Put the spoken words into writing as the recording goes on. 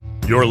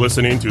You're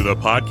listening to the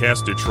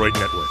Podcast Detroit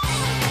Network.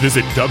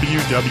 Visit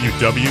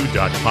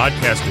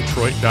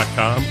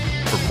www.podcastdetroit.com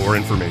for more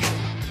information.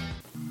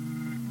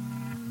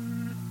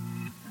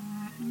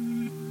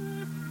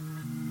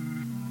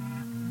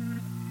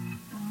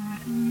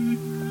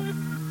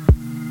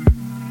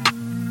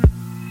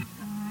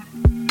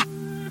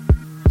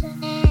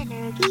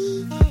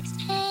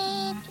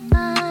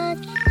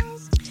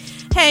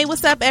 Hey,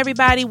 what's up,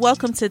 everybody?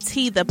 Welcome to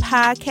Tea the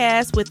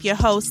Podcast with your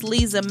hosts,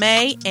 Leeza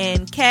May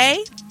and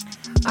Kayy.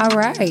 All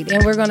right,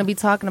 and we're going to be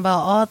talking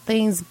about all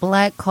things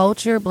Black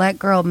culture, Black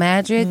girl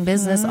magic,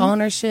 business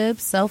ownership,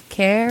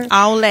 self-care.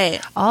 All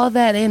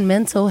that in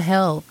mental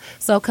health.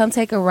 So come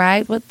take a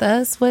ride with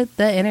us with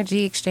the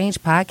Energy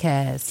Exchange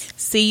Podcast.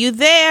 See you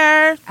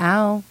there.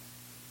 Ow.